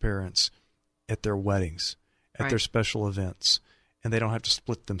both parents at their weddings, at their special events, and they don't have to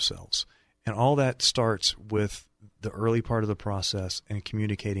split themselves. And all that starts with the early part of the process and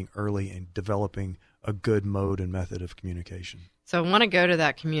communicating early and developing a good mode and method of communication. So I want to go to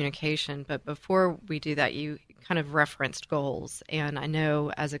that communication, but before we do that, you kind of referenced goals. And I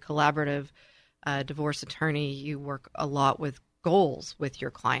know as a collaborative divorce attorney, you work a lot with goals with your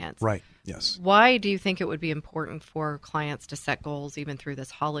clients. Right, yes. Why do you think it would be important for clients to set goals even through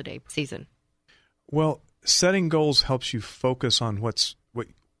this holiday season? Well, setting goals helps you focus on what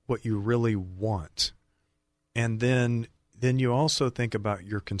you really want. And then you also think about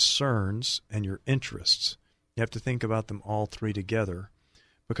your concerns and your interests. You have to think about them all three together,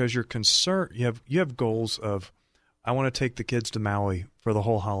 because your concern, you have goals of, I want to take the kids to Maui for the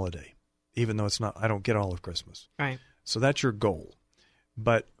whole holiday, even though I don't get all of Christmas. Right. So that's your goal.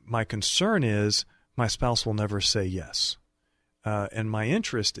 But my concern is my spouse will never say yes. And my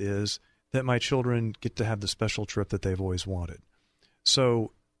interest is that my children get to have the special trip that they've always wanted.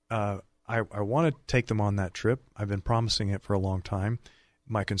 So I want to take them on that trip. I've been promising it for a long time.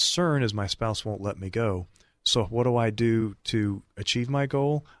 My concern is my spouse won't let me go. So what do I do to achieve my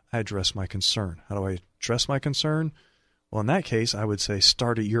goal? I address my concern. How do I address my concern? Well, in that case, I would say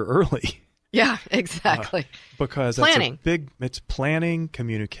start a year early. Yeah, exactly. Because planning. It's planning,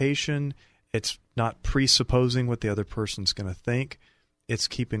 communication. It's not presupposing what the other person's going to think. It's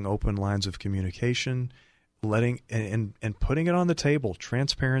keeping open lines of communication, letting and putting it on the table,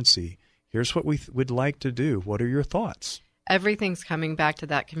 transparency. Here's what we would like to do. What are your thoughts? Everything's coming back to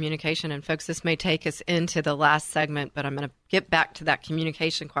that communication. And folks, this may take us into the last segment, but I'm going to get back to that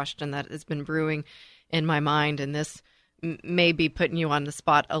communication question that has been brewing in my mind. And this may be putting you on the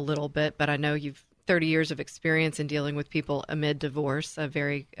spot a little bit, but I know you've 30 years of experience in dealing with people amid divorce, a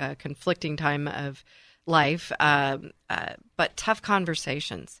very conflicting time of life, but tough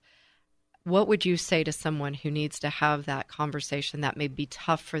conversations. What would you say to someone who needs to have that conversation that may be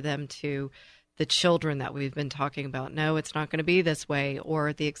tough for them to the children that we've been talking about? No, it's not going to be this way.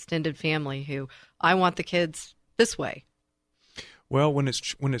 Or the extended family who, I want the kids this way. Well, when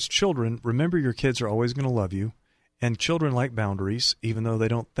it's children, remember your kids are always going to love you. And children like boundaries, even though they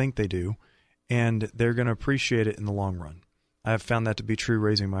don't think they do. And they're going to appreciate it in the long run. I have found that to be true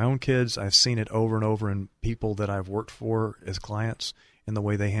raising my own kids. I've seen it over and over in people that I've worked for as clients in the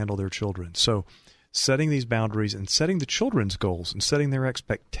way they handle their children. So setting these boundaries and setting the children's goals and setting their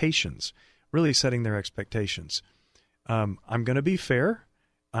expectations, really setting their expectations. I'm going to be fair.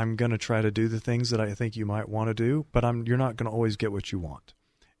 I'm going to try to do the things that I think you might want to do, but you're not going to always get what you want.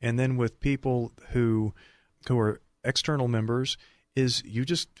 And then with people who are external members, is you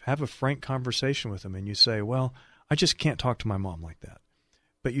just have a frank conversation with them and you say, well, I just can't talk to my mom like that.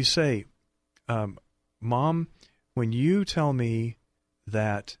 But you say, Mom, when you tell me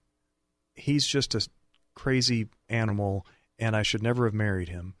that he's just a crazy animal and I should never have married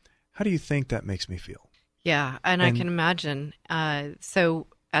him, how do you think that makes me feel? Yeah, and I can imagine. So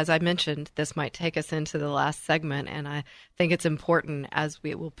as I mentioned, this might take us into the last segment, and I think it's important as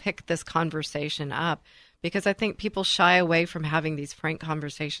we will pick this conversation up, because I think people shy away from having these frank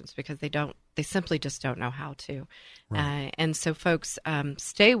conversations because they simply just don't know how to. Right. And so folks,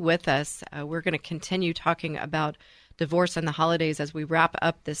 stay with us. We're going to continue talking about divorce and the holidays as we wrap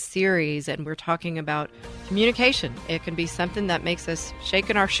up this series, and we're talking about communication. It can be something that makes us shake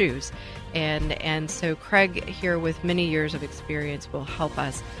in our shoes. And so Craig here with many years of experience will help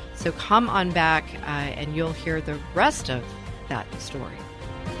us. So come on back and you'll hear the rest of that story.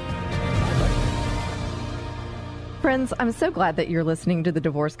 Friends, I'm so glad that you're listening to the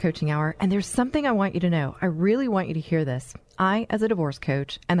Divorce Coaching Hour, and there's something I want you to know. I really want you to hear this. I, as a divorce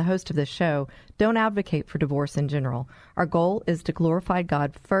coach and the host of this show, don't advocate for divorce in general. Our goal is to glorify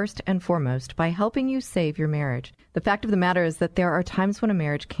God first and foremost by helping you save your marriage. The fact of the matter is that there are times when a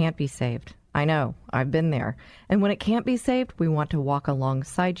marriage can't be saved. I know, I've been there. And when it can't be saved, we want to walk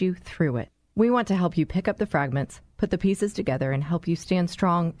alongside you through it. We want to help you pick up the fragments, put the pieces together, and help you stand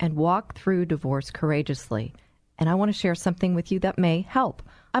strong and walk through divorce courageously. And I want to share something with you that may help.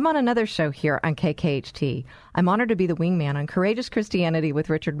 I'm on another show here on KKHT. I'm honored to be the wingman on Courageous Christianity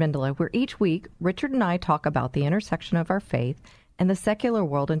with Richard Mendelow, where each week Richard and I talk about the intersection of our faith and the secular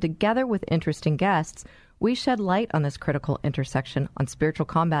world, and together with interesting guests, we shed light on this critical intersection, on spiritual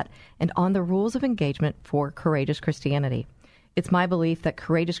combat, and on the rules of engagement for Courageous Christianity. It's my belief that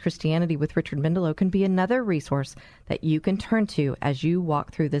Courageous Christianity with Richard Mendelow can be another resource that you can turn to as you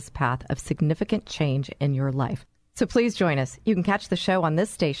walk through this path of significant change in your life. So please join us. You can catch the show on this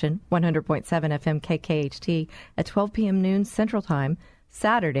station, 100.7 FM KKHT, at 12 p.m. noon Central Time,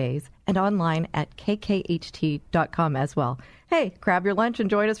 Saturdays, and online at kkht.com as well. Hey, grab your lunch and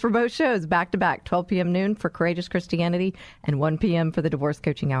join us for both shows, back-to-back, 12 p.m. noon for Courageous Christianity and 1 p.m. for the Divorce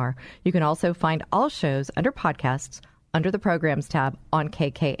Coaching Hour. You can also find all shows under podcasts under the Programs tab on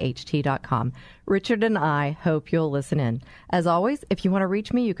kkht.com. Richard and I hope you'll listen in. As always, if you want to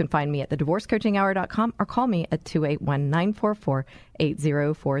reach me, you can find me at thedivorcecoachinghour.com or call me at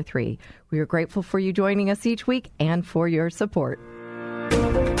 281-944-8043. We are grateful for you joining us each week and for your support.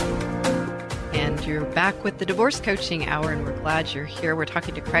 And you're back with the Divorce Coaching Hour, and we're glad you're here. We're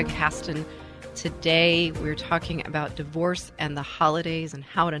talking to Craig Haston today. We're talking about divorce and the holidays and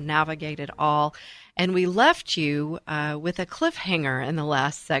how to navigate it all. And we left you with a cliffhanger in the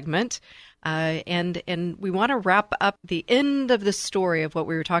last segment. And we want to wrap up the end of the story of what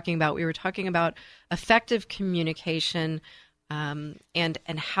we were talking about. We were talking about effective communication and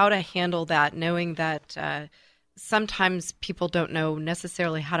how to handle that, knowing that sometimes people don't know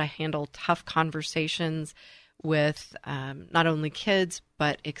necessarily how to handle tough conversations with not only kids,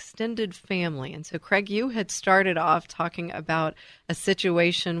 but extended family. And so, Craig, you had started off talking about a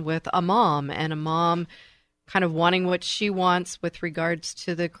situation with a mom, and a mom kind of wanting what she wants with regards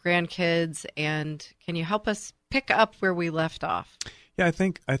to the grandkids. And can you help us pick up where we left off?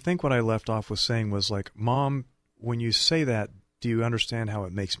 Yeah, I think what I left off with saying was like, Mom, when you say that, do you understand how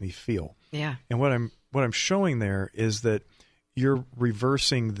it makes me feel? Yeah. And what I'm showing there is that you're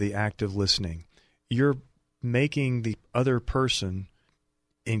reversing the active listening. You're making the other person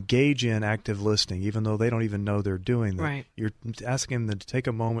engage in active listening, even though they don't even know they're doing that. Right. You're asking them to take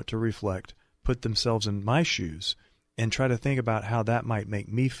a moment to reflect, put themselves in my shoes, and try to think about how that might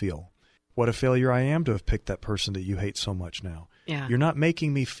make me feel. What a failure I am to have picked that person that you hate so much now. Yeah. You're not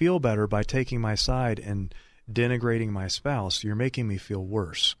making me feel better by taking my side and denigrating my spouse. You're making me feel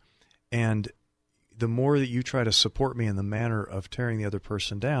worse. And the more that you try to support me in the manner of tearing the other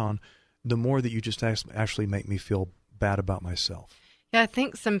person down, the more that you just actually make me feel bad about myself. Yeah, I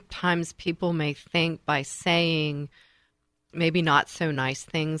think sometimes people may think by saying maybe not so nice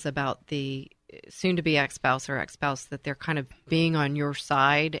things about the soon-to-be ex-spouse or ex-spouse that they're kind of being on your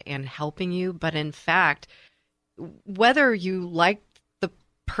side and helping you. But in fact, whether you like the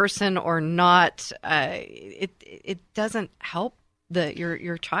person or not, it doesn't help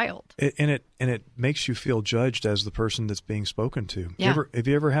your child. And it makes you feel judged as the person that's being spoken to. Yeah. Have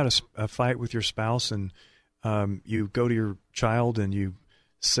you ever had a fight with your spouse and you go to your child and you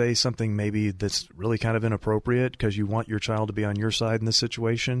say something maybe that's really kind of inappropriate because you want your child to be on your side in this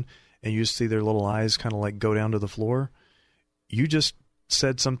situation, and you just see their little eyes kind of like go down to the floor? You just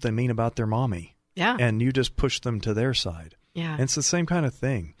said something mean about their mommy. Yeah. And you just push them to their side. Yeah. And it's the same kind of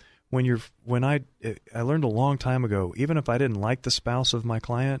thing. When I learned a long time ago, even if I didn't like the spouse of my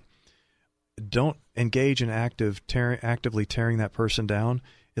client, don't engage in actively tearing that person down.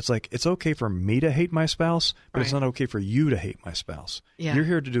 It's like, it's okay for me to hate my spouse, but Right. it's not okay for you to hate my spouse. Yeah. You're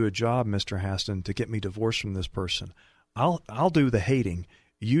here to do a job, Mr. Haston, to get me divorced from this person. I'll do the hating.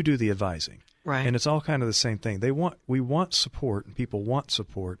 You do the advising. Right. And it's all kind of the same thing. We want support, and people want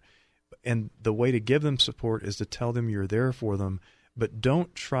support. And the way to give them support is to tell them you're there for them, but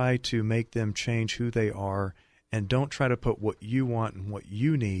don't try to make them change who they are, and don't try to put what you want and what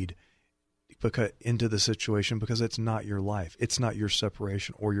you need into the situation, because it's not your life. It's not your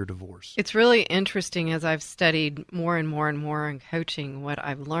separation or your divorce. It's really interesting as I've studied more and more and more in coaching. What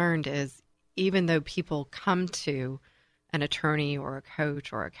I've learned is even though people come to an attorney or a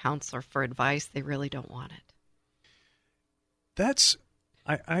coach or a counselor for advice, they really don't want it.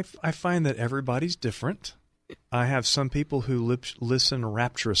 I find that everybody's different. I have some people who listen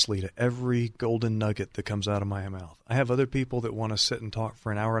rapturously to every golden nugget that comes out of my mouth. I have other people that want to sit and talk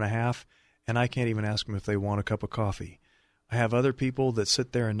for an hour and a half, and I can't even ask them if they want a cup of coffee. I have other people that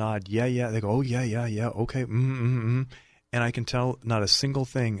sit there and nod, yeah. They go, oh, yeah, okay, and I can tell not a single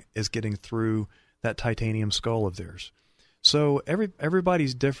thing is getting through that titanium skull of theirs. So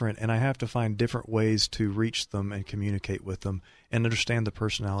everybody's different, and I have to find different ways to reach them and communicate with them and understand the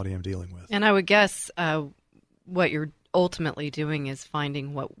personality I'm dealing with. And I would guess what you're ultimately doing is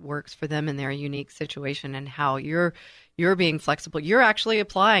finding what works for them in their unique situation, and how you're being flexible. You're actually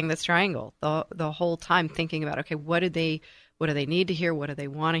applying this triangle the whole time, thinking about, okay, what do they need to hear? What do they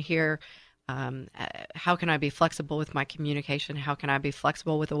want to hear? How can I be flexible with my communication? How can I be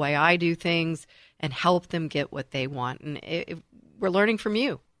flexible with the way I do things and help them get what they want? And we're learning from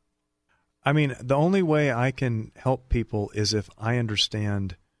you. I mean, the only way I can help people is if I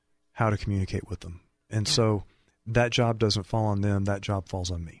understand how to communicate with them. And so that job doesn't fall on them. That job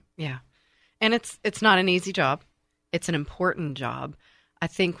falls on me. Yeah. And it's not an easy job. It's an important job. I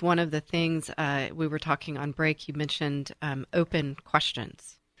think one of the things we were talking on break, you mentioned open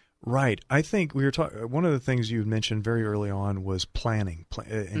questions. Right. I think we were talking. One of the things you mentioned very early on was planning,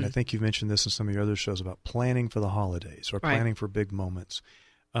 and I think you've mentioned this in some of your other shows about planning for the holidays or planning for big moments.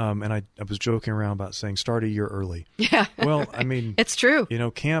 And I was joking around about saying start a year early. Yeah. Well, I mean, it's true.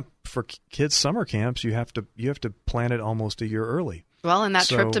 Camp for kids, summer camps, you have to plan it almost a year early. Well, and that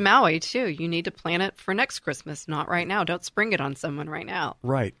trip to Maui too, you need to plan it for next Christmas, not right now. Don't spring it on someone right now.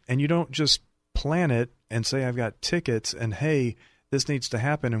 Right. And you don't just plan it and say I've got tickets and hey, this needs to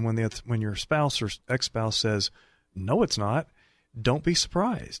happen. And when your spouse or ex-spouse says, no, it's not, don't be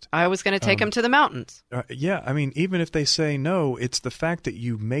surprised. I was going to take them to the mountains. Yeah. I mean, even if they say no, it's the fact that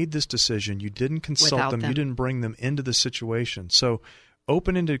you made this decision. You didn't consult them. You didn't bring them into the situation. So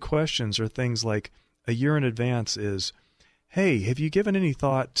open-ended questions are things like a year in advance is, hey, have you given any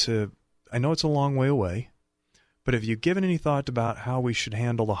thought to, I know it's a long way away, but have you given any thought about how we should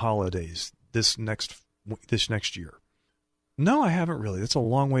handle the holidays this next year? No, I haven't really. That's a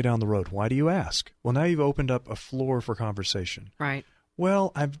long way down the road. Why do you ask? Well, now you've opened up a floor for conversation. Right.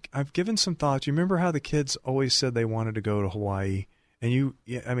 Well, I've given some thought. You remember how the kids always said they wanted to go to Hawaii? And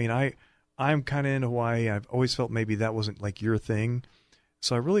I'm kind of into Hawaii. I've always felt maybe that wasn't like your thing.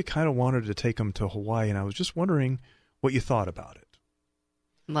 So I really kind of wanted to take them to Hawaii, and I was just wondering what you thought about it.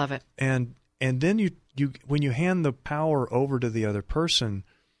 Love it. And then you when you hand the power over to the other person,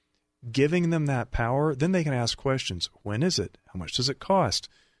 giving them that power, then they can ask questions. When is it? How much does it cost?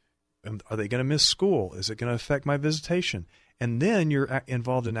 Are they going to miss school? Is it going to affect my visitation? And then you're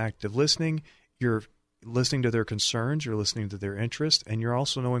involved in active listening. You're listening to their concerns. You're listening to their interests. And you're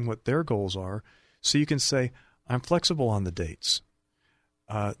also knowing what their goals are. So you can say, I'm flexible on the dates.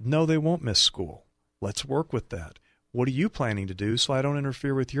 No, they won't miss school. Let's work with that. What are you planning to do so I don't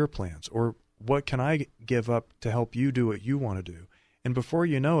interfere with your plans? Or what can I give up to help you do what you want to do? And before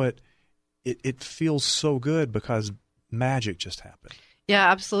you know it, it feels so good because magic just happened.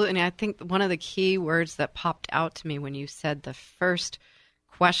 Yeah, absolutely. And I think one of the key words that popped out to me when you said the first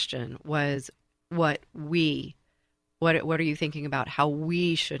question was what are you thinking about how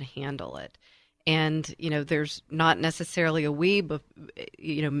we should handle it? And, there's not necessarily a we,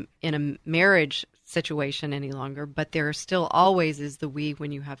 in a marriage situation any longer, but there still always is the we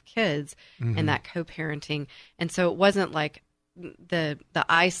when you have kids and that co-parenting. And so it wasn't like the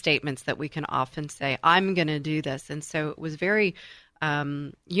I statements that we can often say, I'm going to do this. And so it was very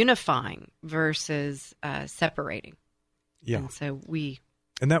unifying versus separating. Yeah. And so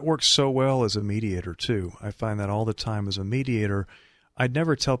And that works so well as a mediator, too. I find that all the time as a mediator. I'd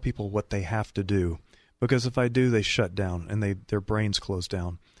never tell people what they have to do, because if I do, they shut down and their brains close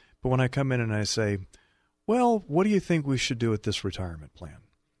down. But when I come in and I say, well, what do you think we should do with this retirement plan?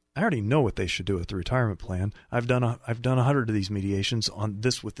 I already know what they should do with the retirement plan. I've done 100 of these mediations on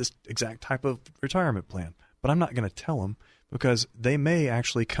this with this exact type of retirement plan, but I'm not going to tell them because they may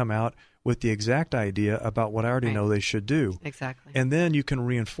actually come out with the exact idea about what I already know they should do. Exactly. And then you can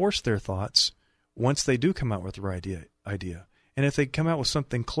reinforce their thoughts once they do come out with the right idea. And if they come out with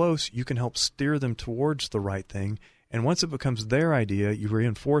something close, you can help steer them towards the right thing. And once it becomes their idea, you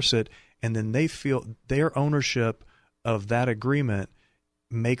reinforce it, and then they feel their ownership of that agreement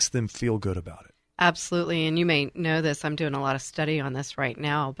makes them feel good about it. Absolutely. And you may know this. I'm doing a lot of study on this right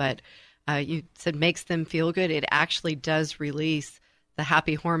now, but you said makes them feel good. It actually does release the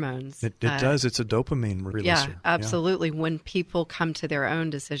happy hormones. It does. It's a dopamine releaser. Yeah, absolutely. Yeah. When people come to their own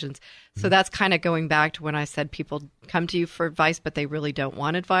decisions. So that's kind of going back to when I said people come to you for advice, but they really don't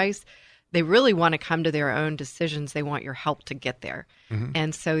want advice. They really want to come to their own decisions. They want your help to get there.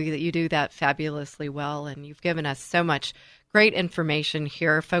 And so you do that fabulously well. And you've given us so much great information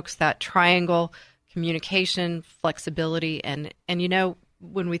here. Folks, that triangle, communication, flexibility, and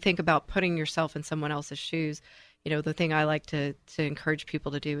when we think about putting yourself in someone else's shoes, the thing I like to encourage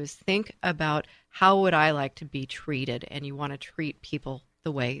people to do is think about how would I like to be treated? And you want to treat people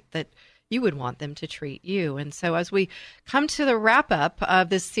the way that you would want them to treat you. And so as we come to the wrap up of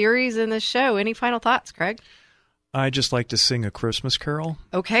this series and this show, any final thoughts, Craig? I just like to sing a Christmas carol.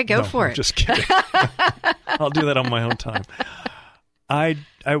 Okay, go for it. Just kidding. I'll do that on my own time.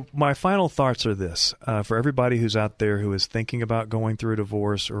 My final thoughts are this. For everybody who's out there who is thinking about going through a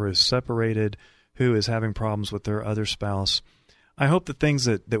divorce or is separated, who is having problems with their other spouse, I hope the things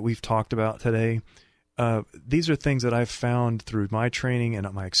that we've talked about today, these are things that I've found through my training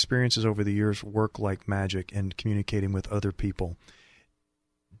and my experiences over the years work like magic in communicating with other people.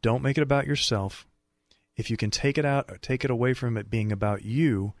 Don't make it about yourself. If you can take it away from it being about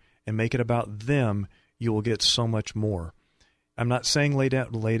you and make it about them, you will get so much more. I'm not saying lay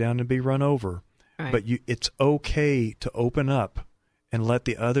down and be run over, right. But it's okay to open up and let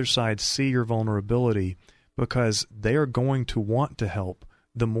the other side see your vulnerability, because they are going to want to help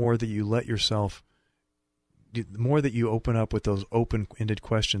the more that you let yourself, the more that you open up with those open-ended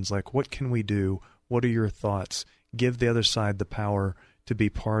questions like, what can we do? What are your thoughts? Give the other side the power to be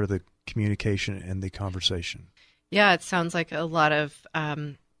part of the communication and the conversation. Yeah, it sounds like a lot of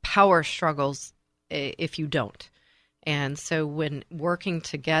power struggles if you don't. And so when working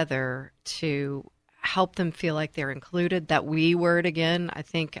together to help them feel like they're included, that we word again, I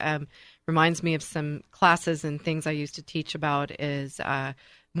think reminds me of some classes and things I used to teach about is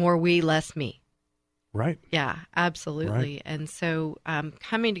more we, less me. Right. Yeah, absolutely. Right. And so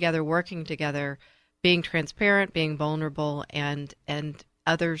coming together, working together, being transparent, being vulnerable, and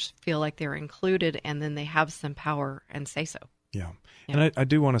others feel like they're included, and then they have some power and say so. Yeah. And I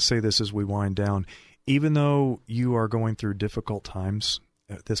do want to say this as we wind down. Even though you are going through difficult times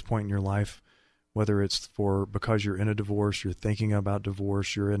at this point in your life, whether it's because you're in a divorce, you're thinking about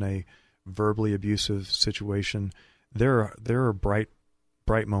divorce, you're in a verbally abusive situation, there are bright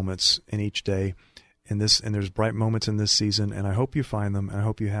moments in each day, and there's bright moments in this season, and I hope you find them. I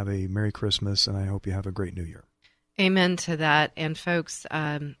hope you have a Merry Christmas, and I hope you have a great New Year. Amen to that. And folks,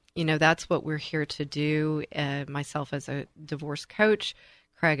 that's what we're here to do. Myself as a divorce coach,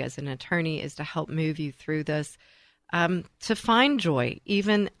 Craig as an attorney, is to help move you through this. to find joy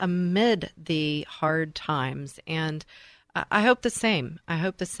even amid the hard times. And I hope the same. I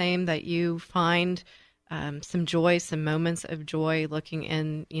hope the same, that you find some joy, some moments of joy, looking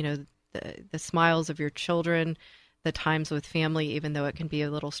in, the smiles of your children, the times with family, even though it can be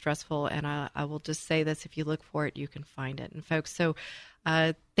a little stressful. And I will just say this: if you look for it, you can find it. And folks, so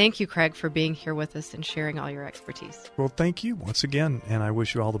thank you, Craig, for being here with us and sharing all your expertise. Well, thank you once again, and I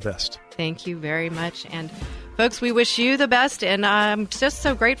wish you all the best. Thank you very much. And folks, we wish you the best, and I'm just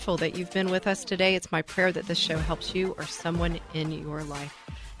so grateful that you've been with us today. It's my prayer that this show helps you or someone in your life.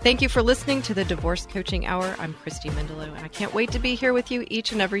 Thank you for listening to the Divorce Coaching Hour. I'm Christy Mendelow, and I can't wait to be here with you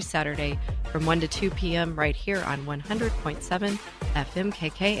each and every Saturday from 1 to 2 p.m. right here on 100.7 FM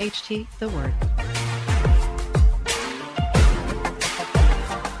KKHT, The Word.